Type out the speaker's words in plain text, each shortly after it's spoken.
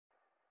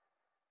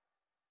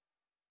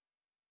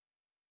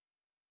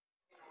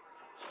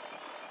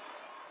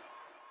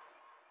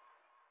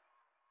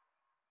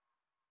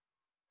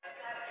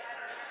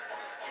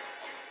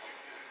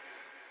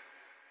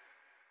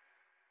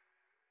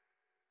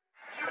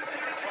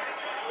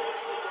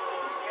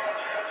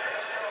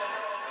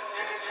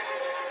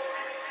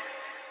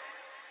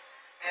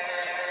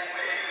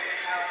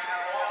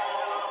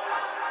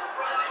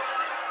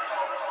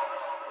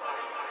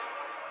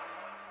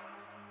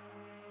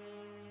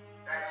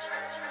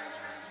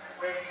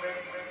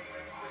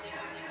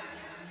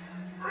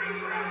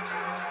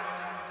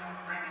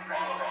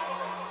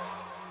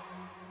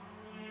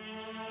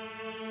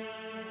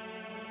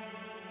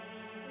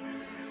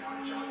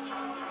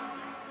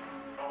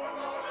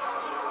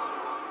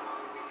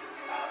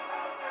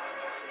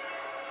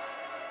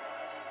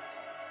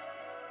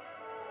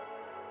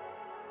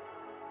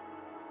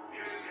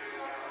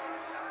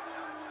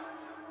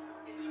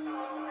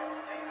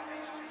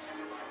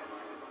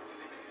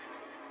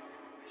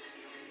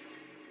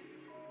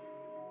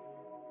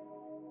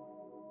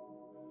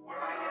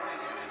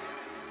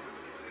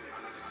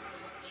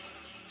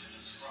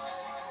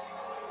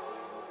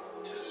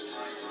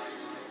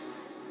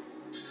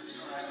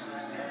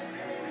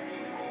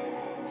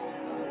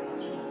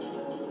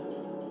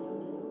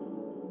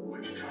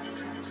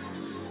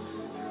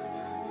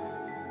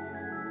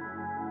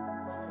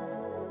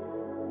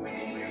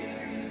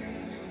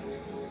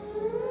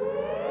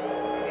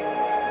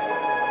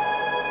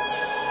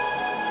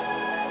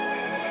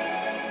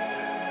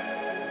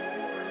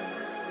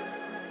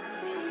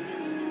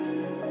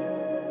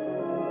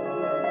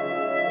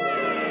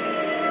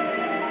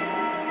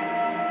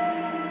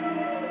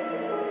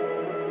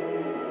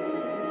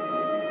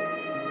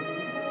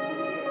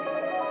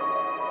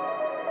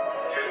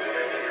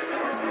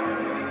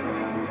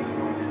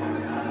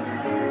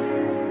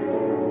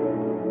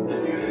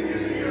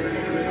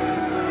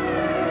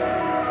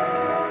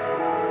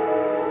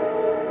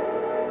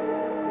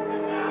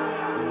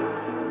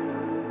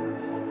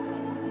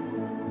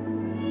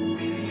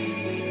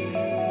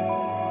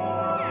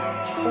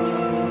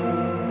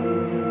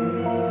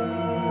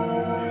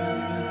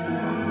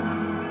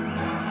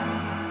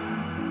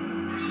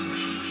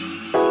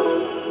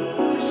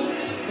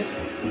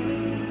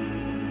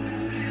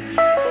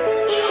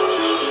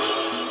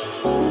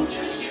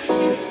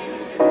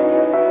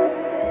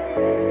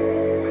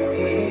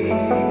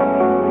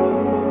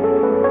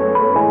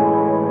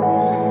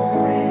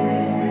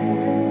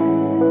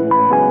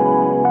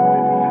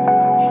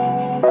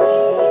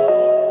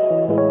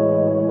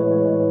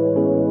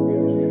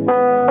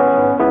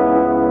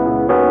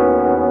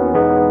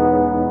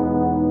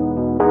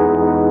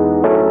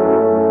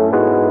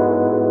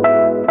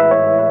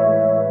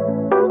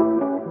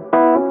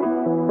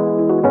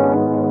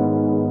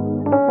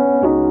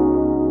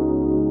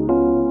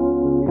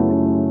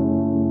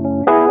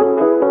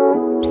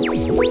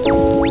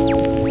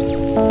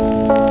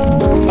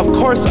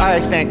I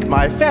thank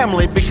my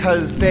family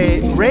because they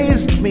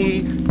raised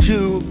me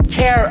to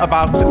care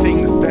about the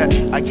things that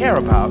I care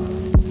about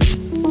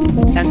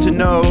and to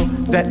know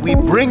that we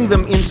bring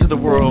them into the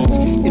world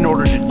in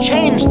order to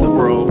change the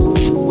world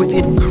with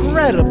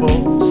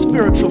incredible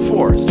spiritual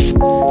force.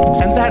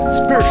 And that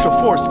spiritual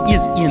force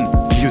is in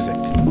music.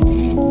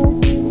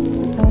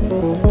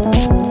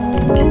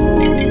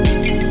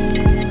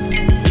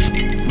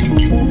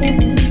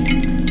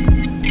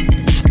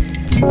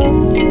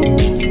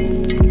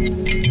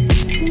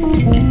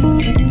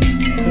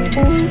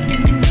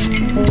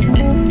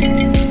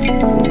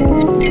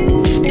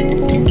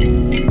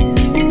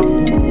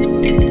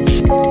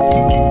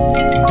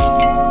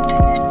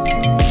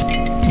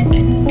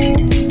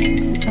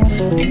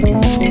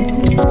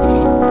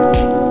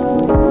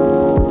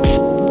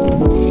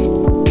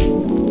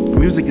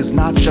 Music is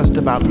not just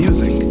about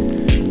music,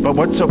 but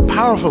what's so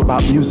powerful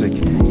about music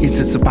is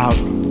it's about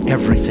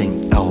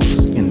everything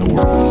else in the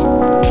world.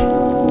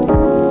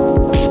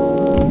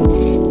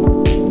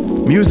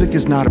 Music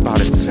is not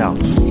about itself.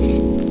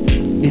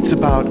 It's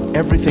about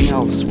everything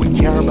else we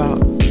care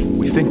about,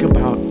 we think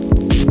about,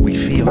 we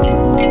feel.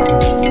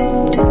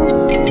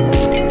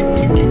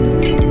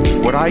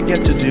 What I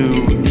get to do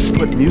is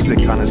put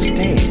music on a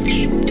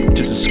stage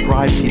to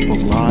describe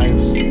people's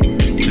lives,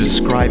 to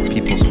describe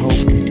people's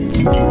hope,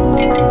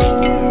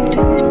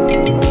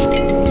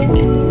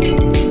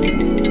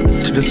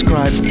 to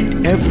describe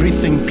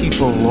everything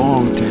people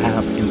long to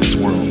have in this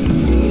world,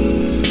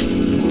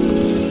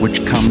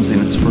 which comes in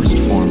its first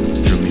form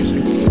through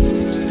music.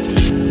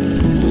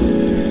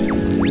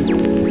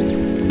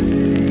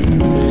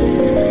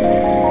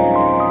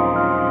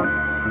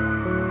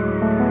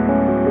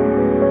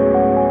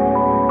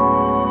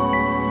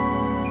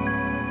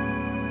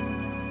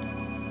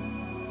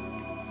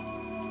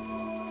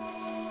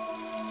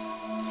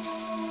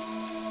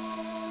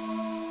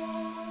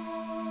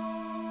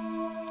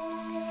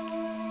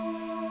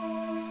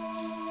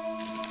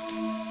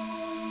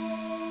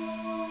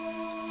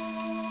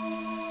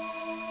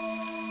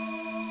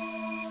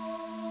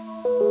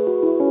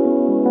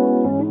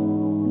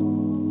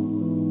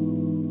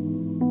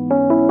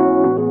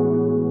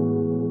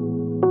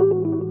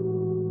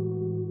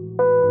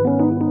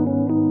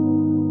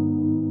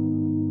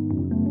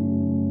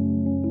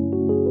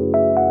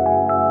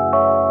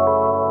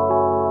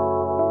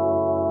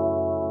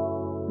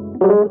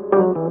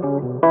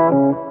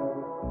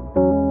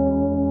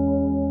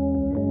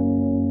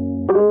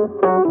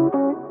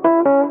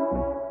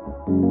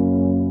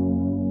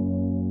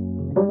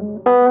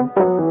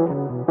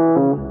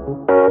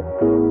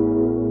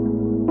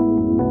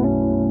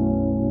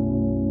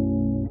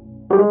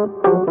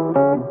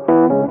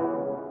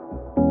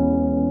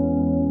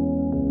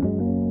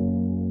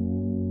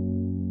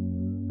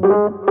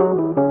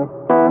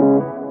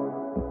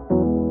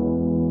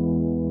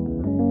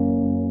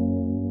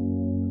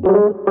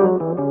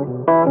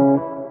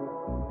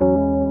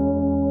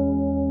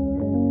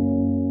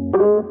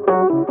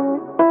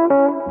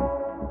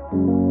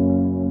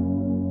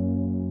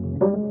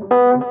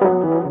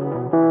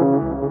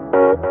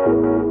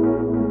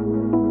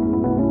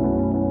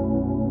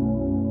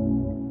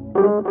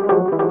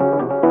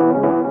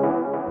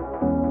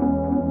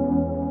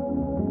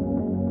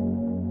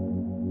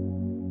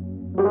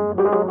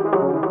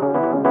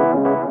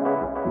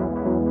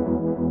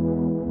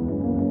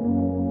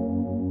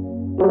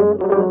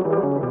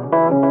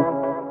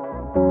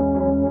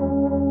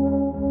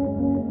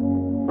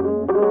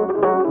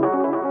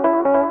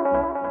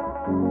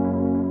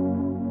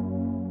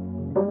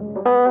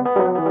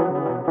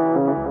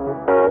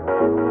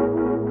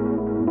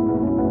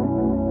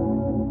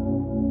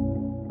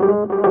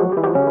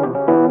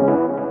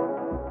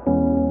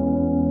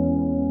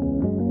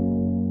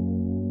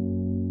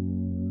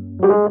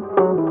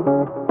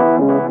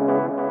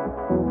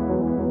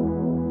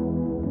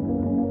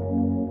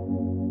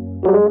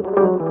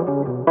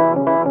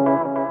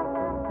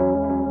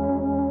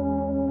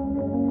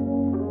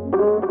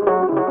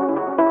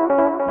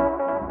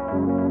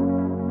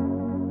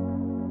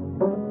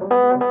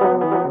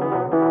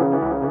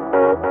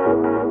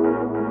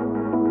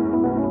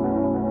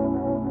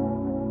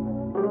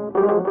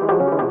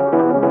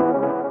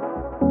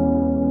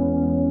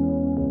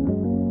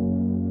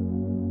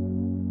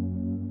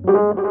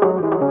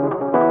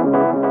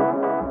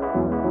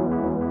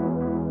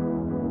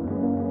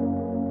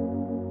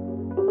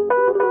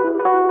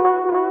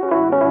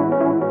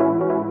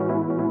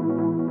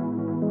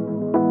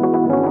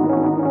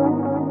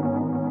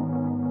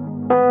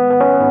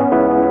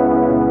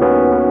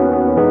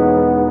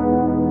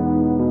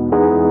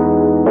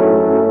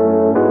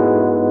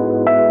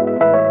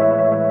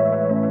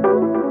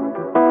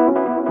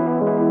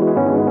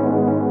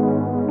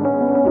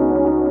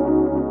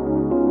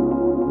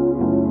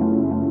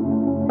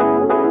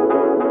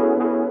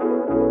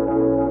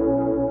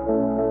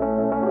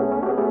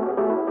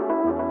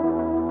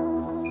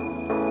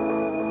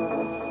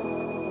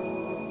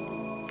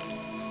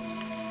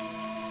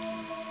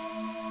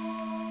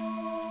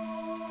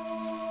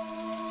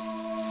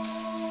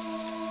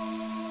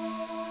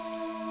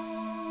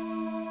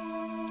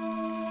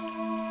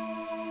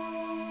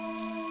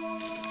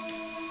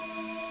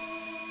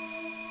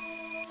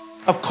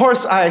 Of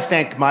course, I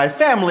thank my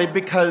family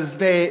because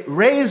they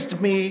raised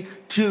me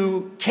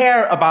to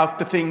care about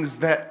the things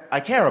that I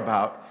care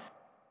about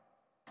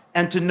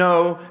and to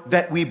know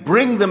that we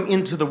bring them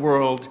into the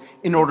world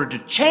in order to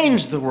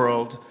change the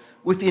world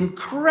with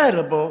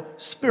incredible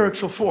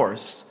spiritual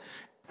force.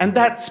 And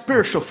that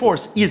spiritual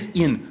force is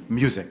in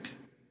music.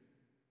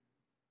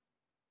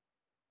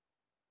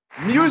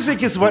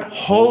 Music is what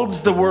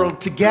holds the world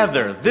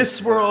together,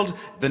 this world,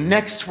 the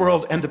next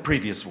world, and the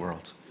previous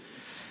world.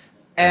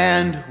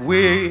 And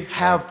we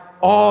have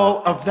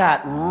all of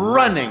that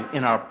running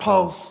in our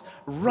pulse,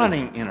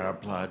 running in our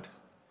blood.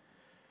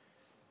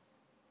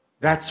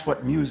 That's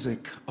what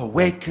music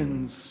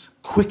awakens,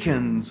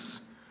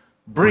 quickens,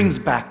 brings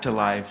back to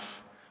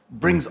life,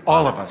 brings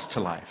all of us to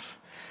life.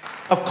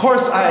 Of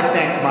course, I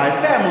thank my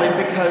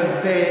family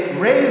because they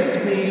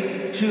raised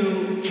me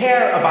to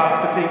care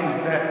about the things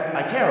that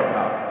I care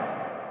about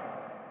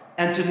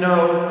and to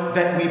know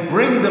that we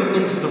bring them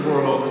into the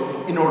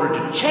world in order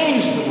to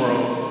change the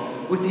world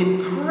with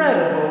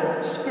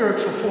incredible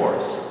spiritual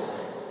force.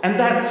 And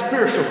that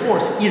spiritual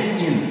force is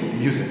in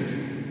music.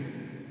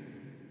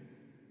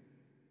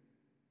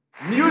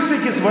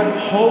 Music is what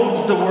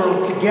holds the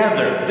world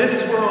together,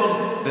 this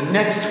world, the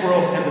next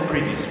world, and the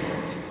previous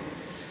world.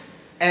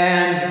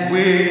 And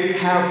we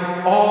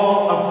have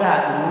all of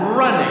that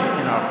running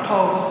in our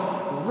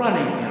pulse,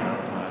 running in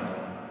our blood.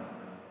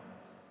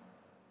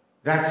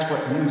 That's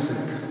what music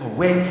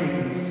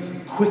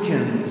awakens,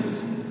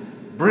 quickens,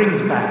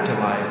 brings back to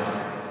life,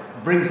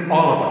 brings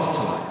all of us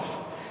to life.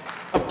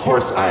 Of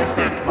course, I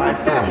thank my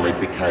family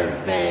because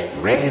they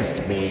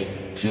raised me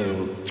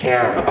to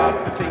care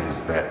about the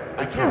things that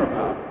I care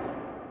about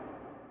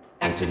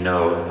and to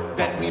know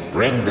that we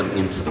bring them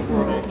into the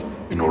world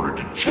in order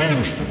to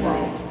change the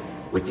world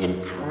with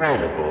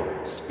incredible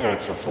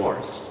spiritual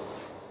force.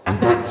 And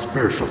that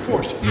spiritual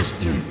force is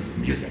in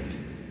music.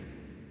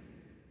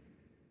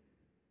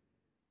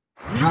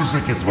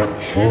 Music is what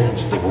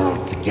holds the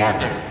world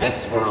together,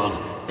 this world,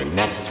 the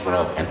next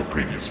world, and the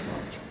previous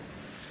world.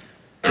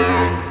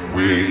 And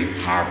we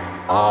have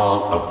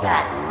all of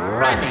that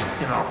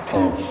running in our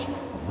pulse,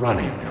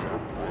 running in our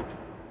blood.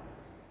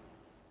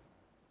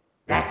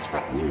 That's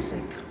what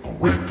music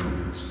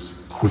awakens,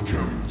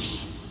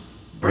 quickens,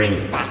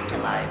 brings back to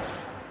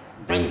life,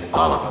 brings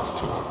all of us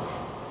to life.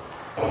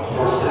 Of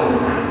course, I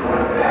thank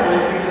my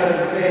family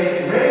because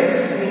they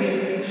raised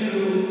me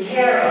to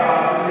care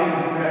about the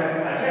things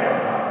that I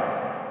care about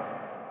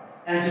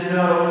and to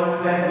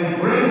know that we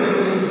bring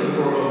them into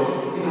the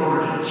world in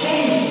order to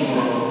change the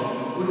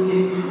world with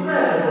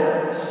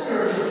incredible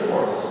spiritual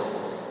force.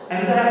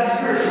 And that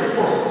spiritual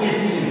force is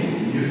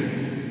in music.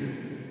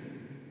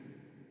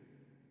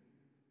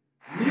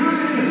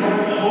 Music is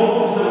what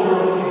holds the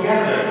world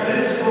together,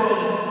 this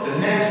world, the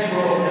next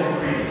world, and the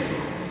previous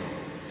world.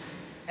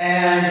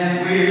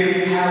 And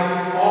we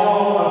have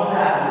all of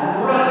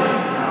that running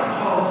in our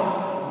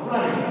pulse,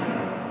 running in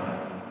our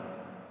blood.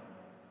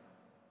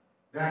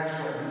 That's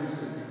what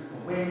music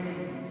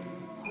awakens,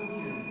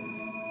 quickens,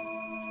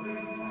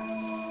 brings back.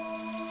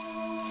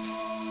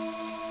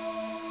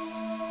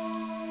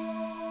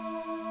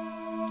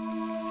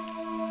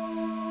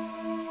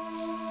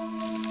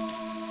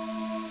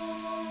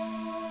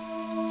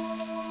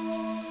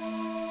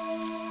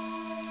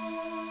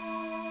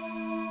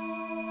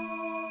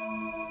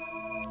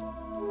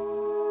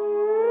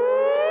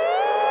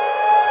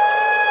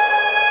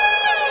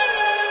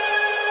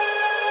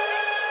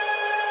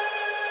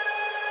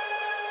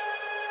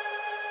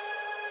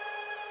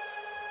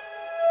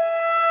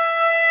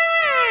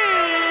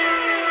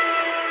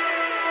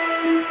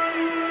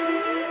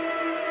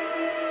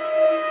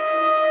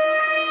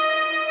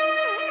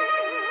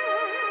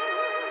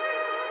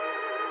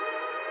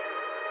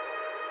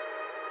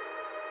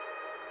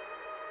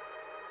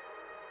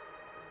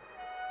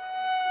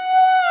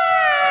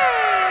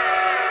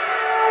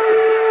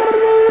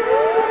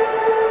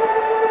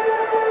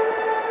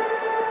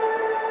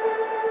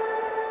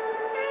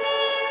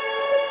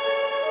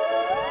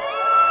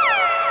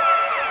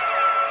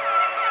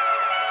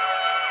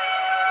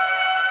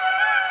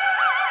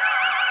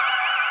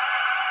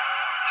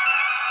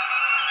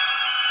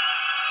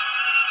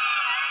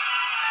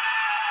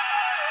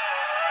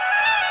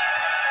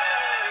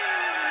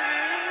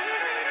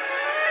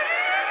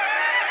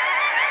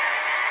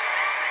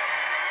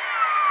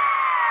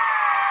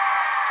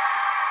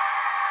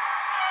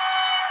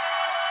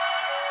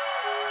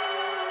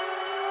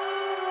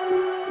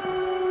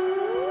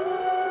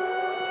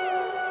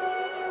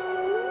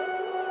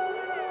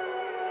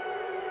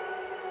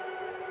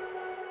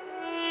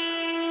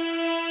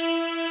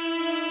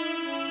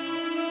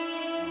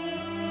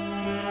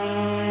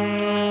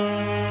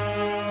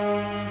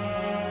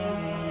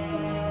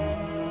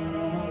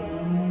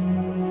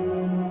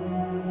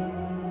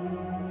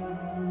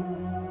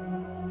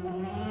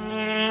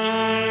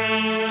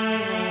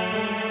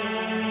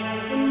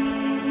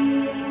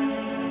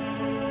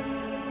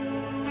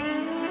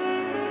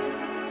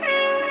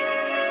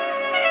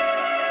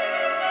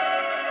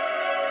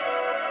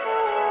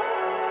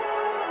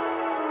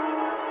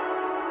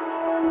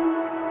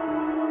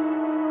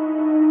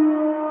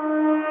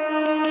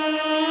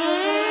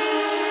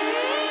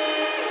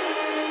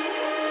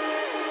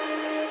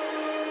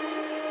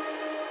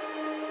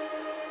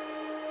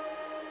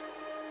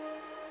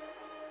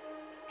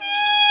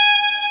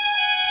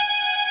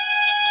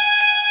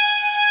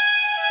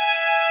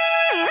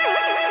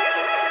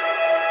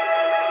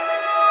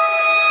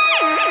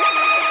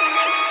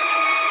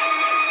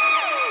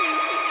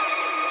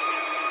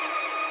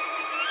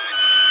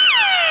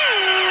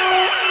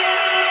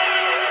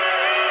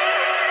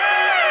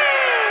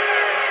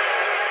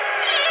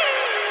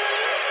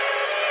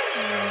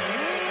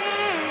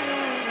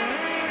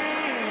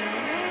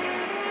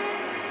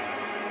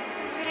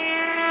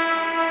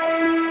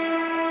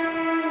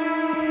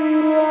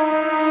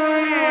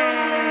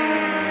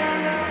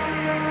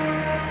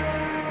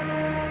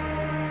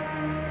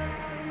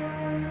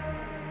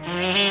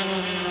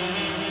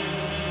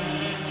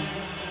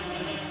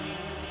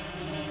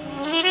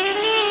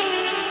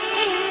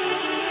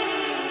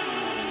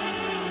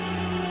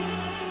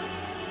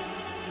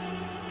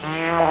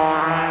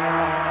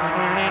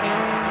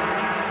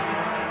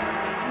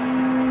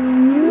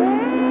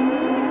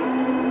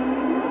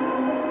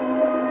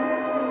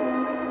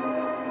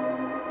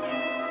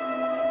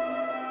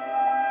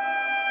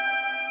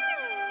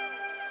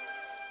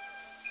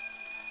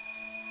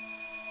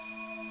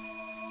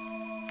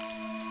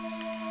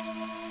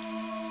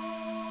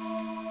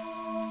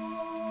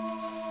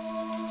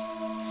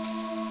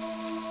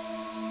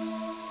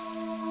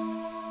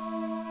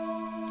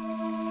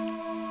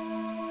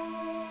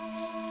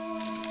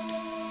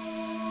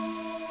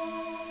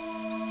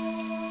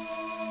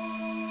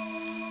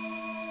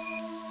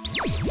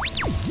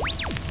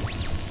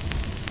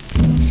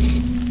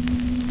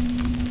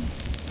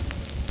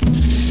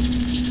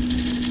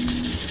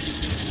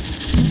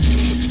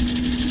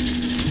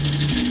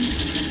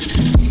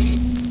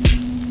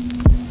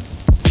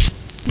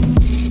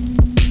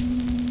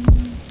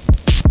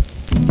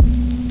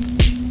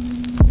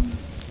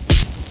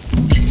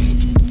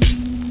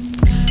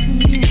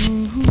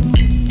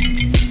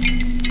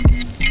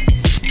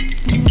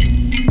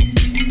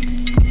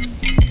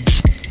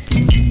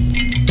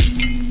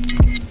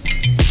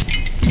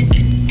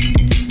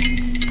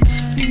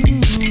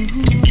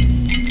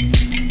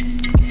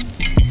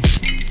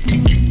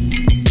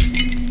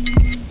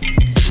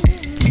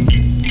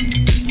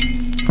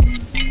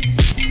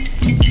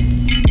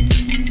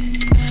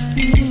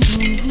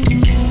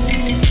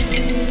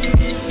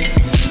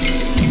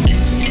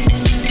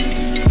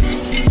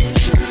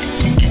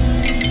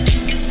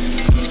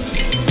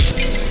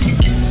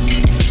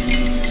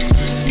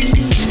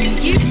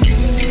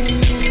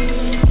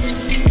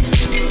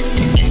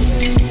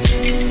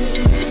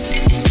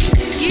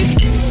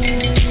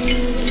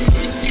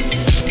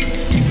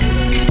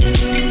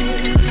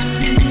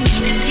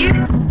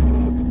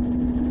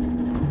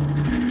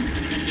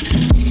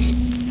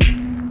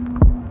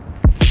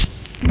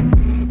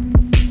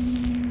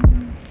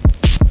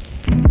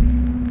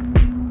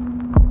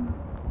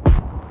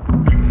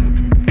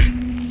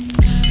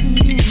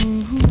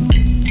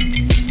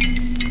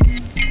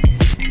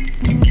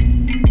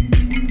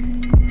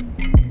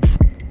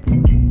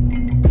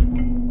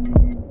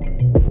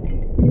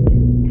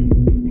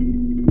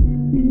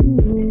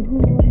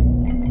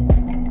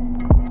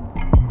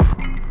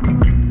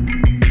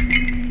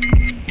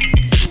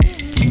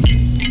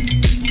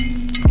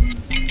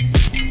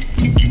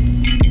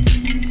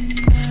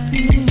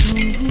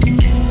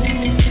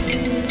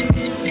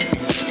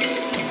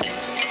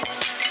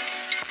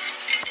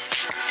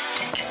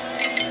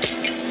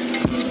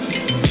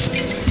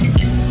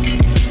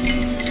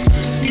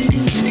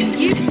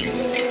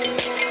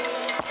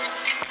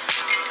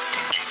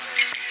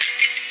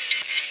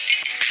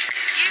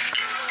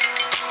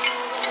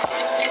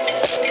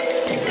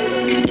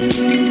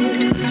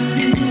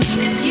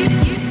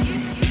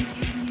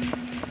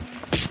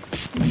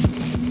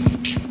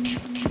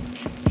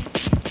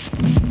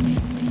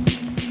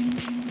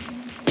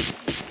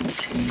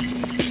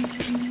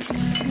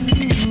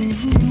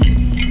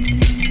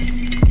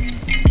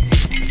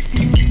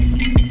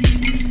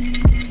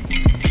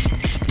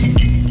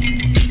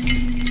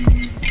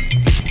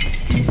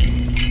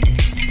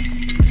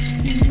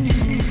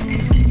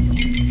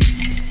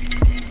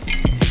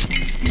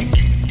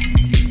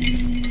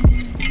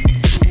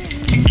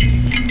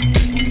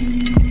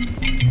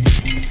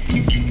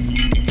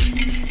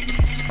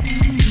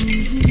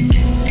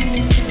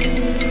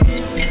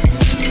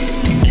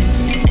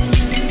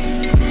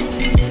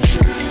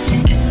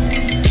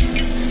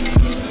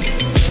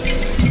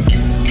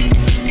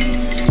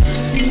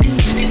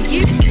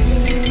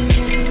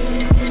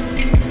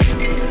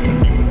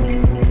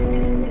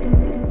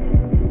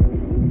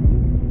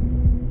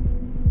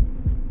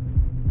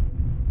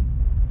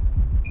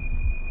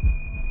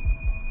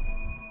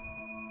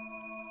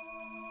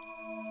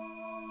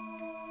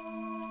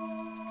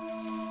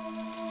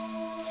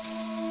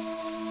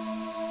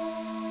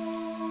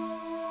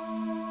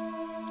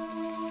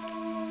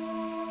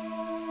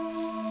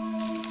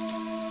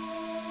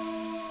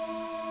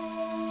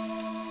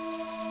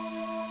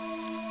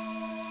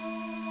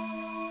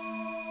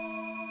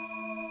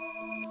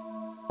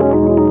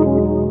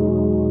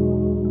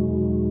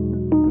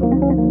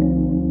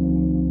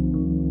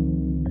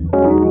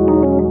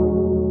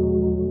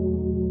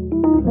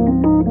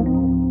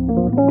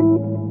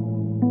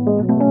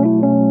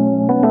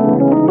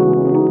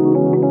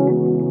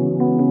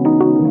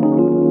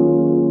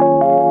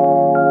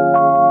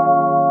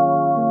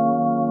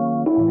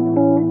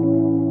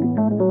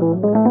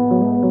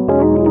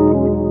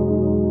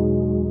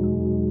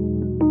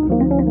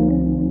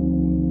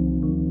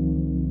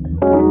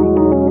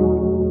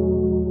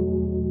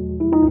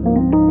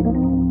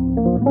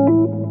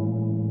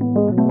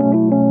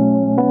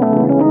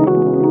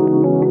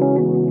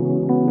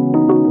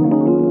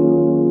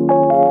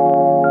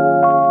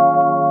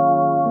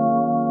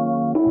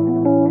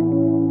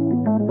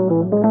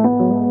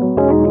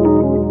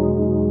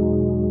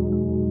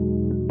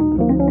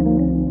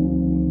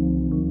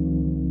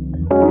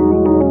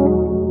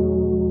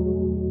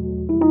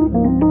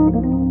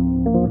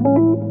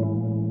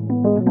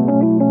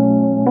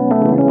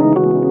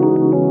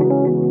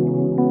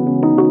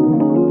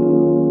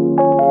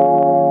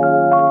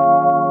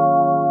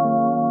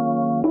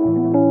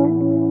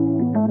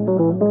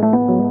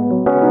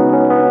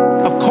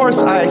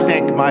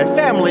 thank my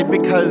family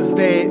because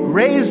they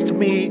raised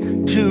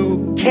me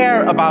to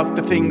care about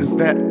the things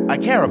that I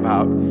care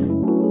about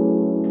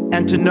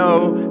and to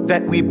know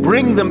that we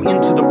bring them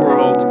into the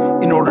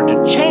world in order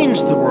to change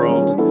the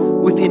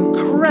world with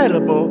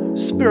incredible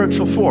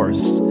spiritual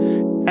force.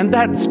 And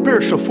that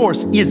spiritual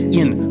force is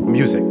in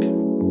music.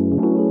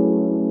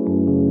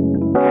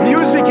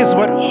 Music is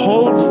what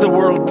holds the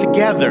world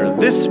together,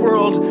 this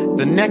world,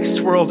 the next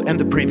world, and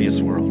the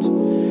previous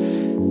world.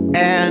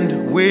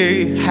 And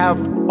we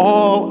have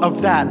all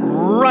of that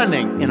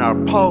running in our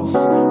pulse,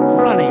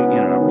 running in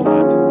our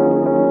blood.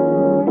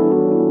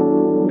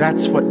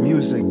 That's what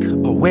music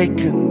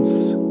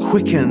awakens,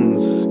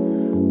 quickens,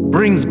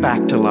 brings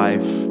back to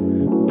life,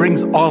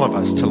 brings all of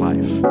us to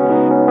life.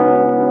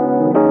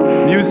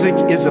 Music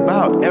is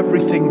about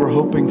everything we're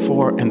hoping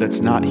for and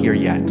that's not here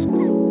yet.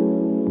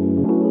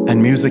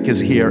 And music is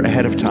here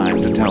ahead of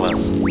time to tell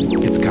us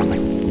it's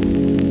coming.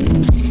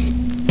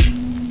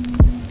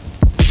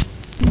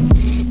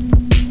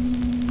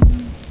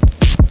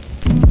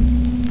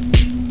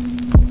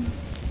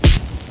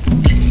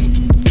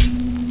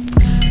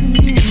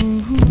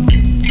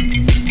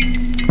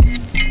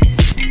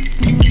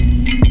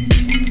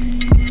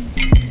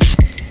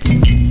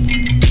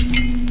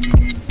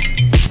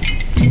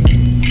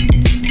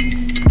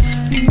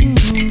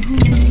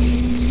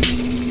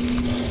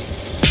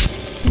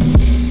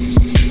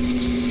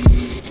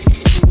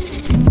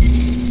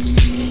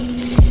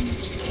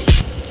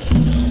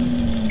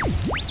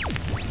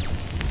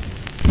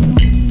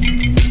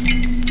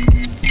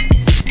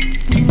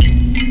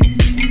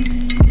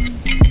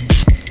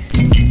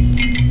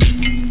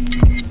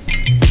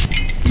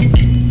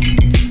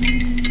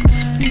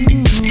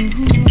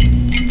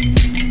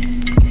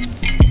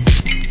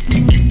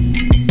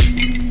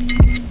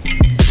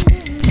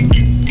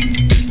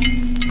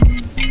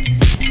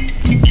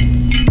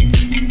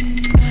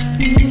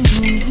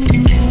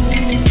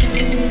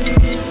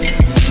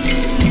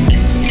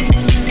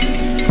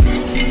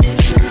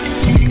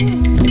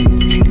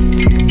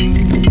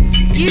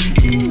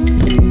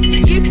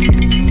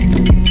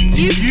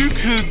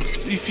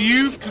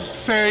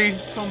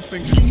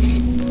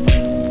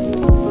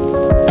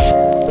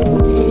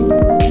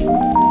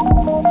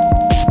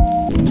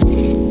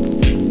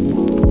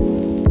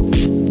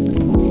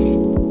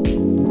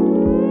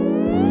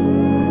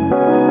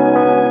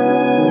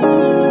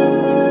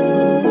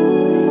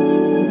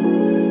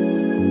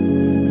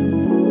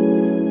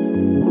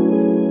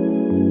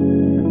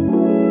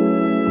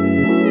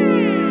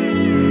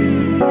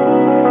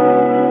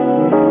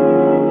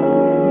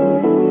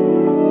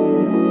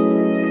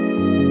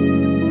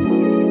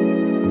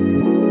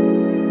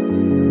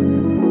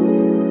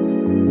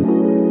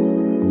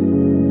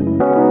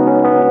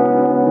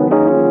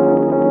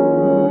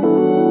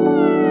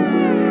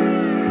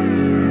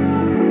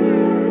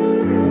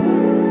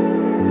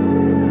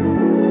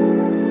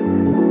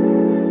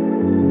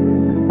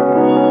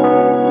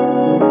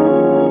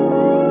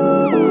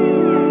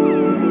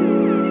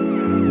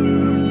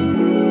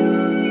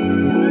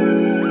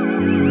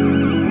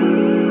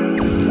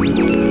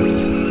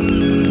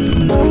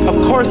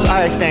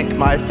 I thank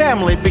my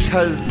family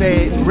because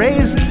they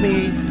raised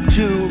me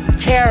to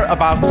care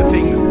about the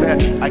things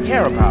that I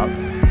care about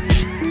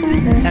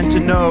and to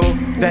know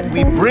that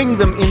we bring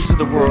them into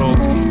the world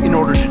in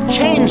order to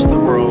change the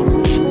world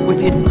with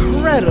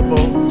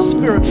incredible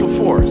spiritual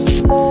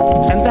force.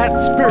 And that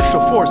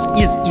spiritual force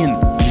is in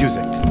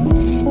music.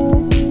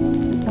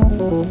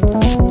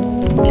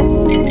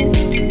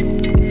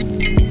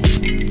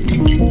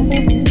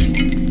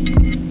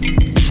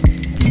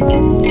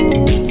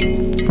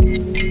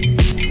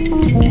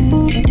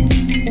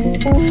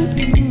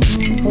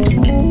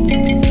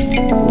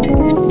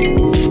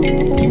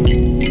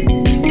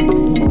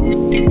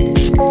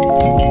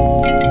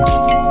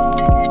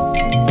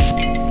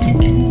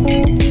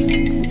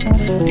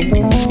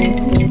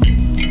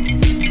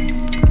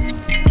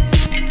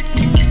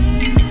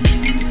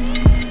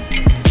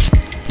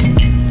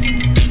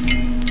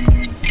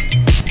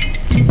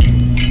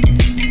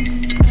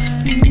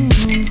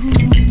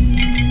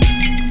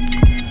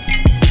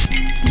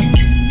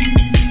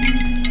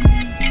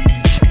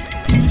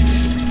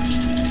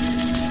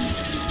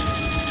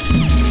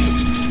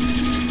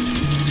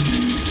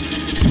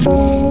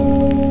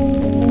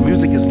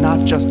 Music is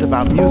not just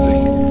about music,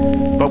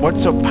 but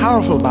what's so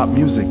powerful about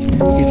music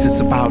is it's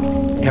about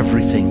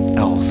everything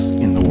else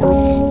in the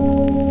world.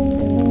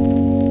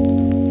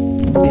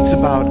 It's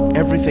about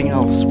everything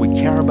else we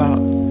care about,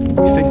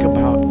 we think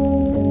about,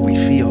 we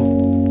feel.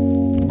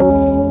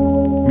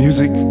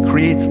 Music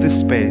creates this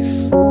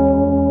space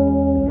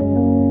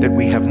that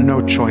we have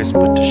no choice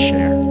but to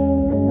share.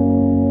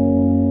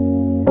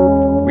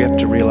 We have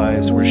to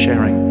realize we're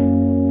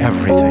sharing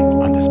everything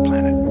on this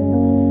planet.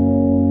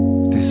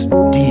 This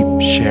deep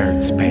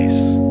shared space.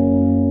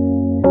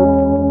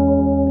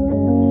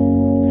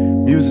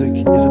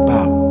 Music is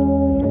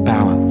about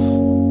balance,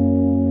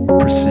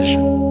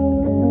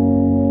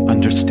 precision,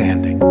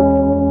 understanding,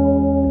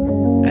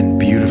 and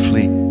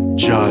beautifully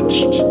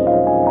judged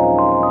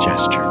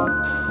gesture.